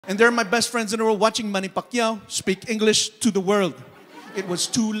And they're my best friends in the world watching Manny Pacquiao speak English to the world. It was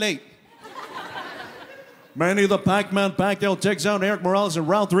too late. Manny the Pac-Man Pacquiao takes out Eric Morales in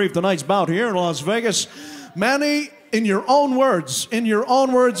round 3 of tonight's bout here in Las Vegas. Manny, in your own words,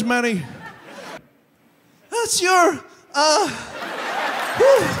 Manny. That's your,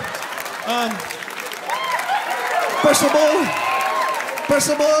 First of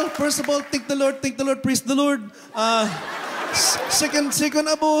all, thank the Lord, praise the Lord. Second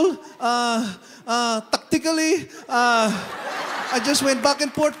of all, tactically, I just went back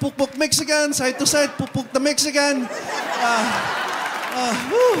and forth, puk Mexican, side to side, puk the Mexican.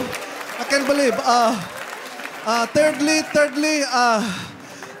 I can't believe. Thirdly,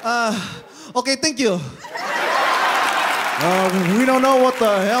 okay, thank you. We don't know what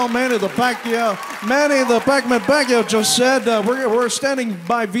the hell Manny the Pac-Man Pacquiao just said. We're standing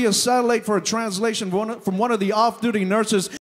by via satellite for a translation from one of the off-duty nurses.